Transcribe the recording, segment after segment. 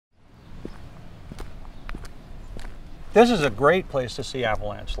This is a great place to see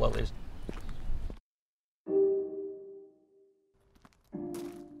avalanche lilies.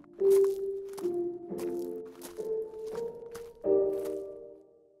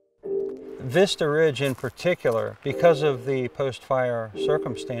 Vista Ridge in particular, because of the post-fire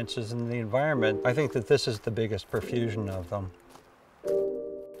circumstances in the environment, I think that this is the biggest profusion of them.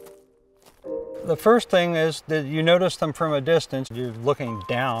 The first thing is that you notice them from a distance. You're looking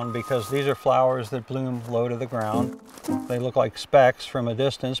down because these are flowers that bloom low to the ground. They look like specks from a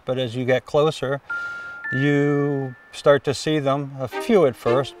distance, but as you get closer, you start to see them, a few at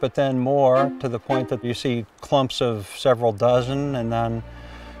first, but then more, to the point that you see clumps of several dozen, and then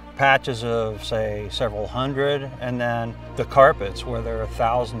patches of, say, several hundred, and then the carpets where there are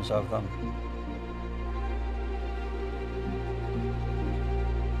thousands of them.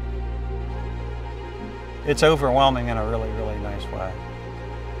 It's overwhelming in a really, really nice way.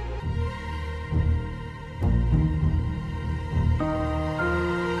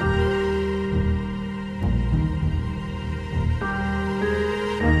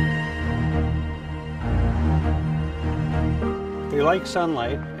 They like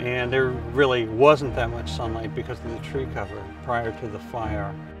sunlight, and there really wasn't that much sunlight because of the tree cover prior to the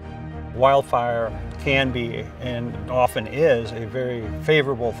fire. Wildfire can be, and often is, a very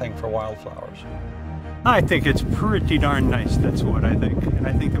favorable thing for wildflowers. I think it's pretty darn nice, that's what I think. And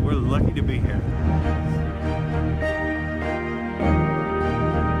I think that we're lucky to be here.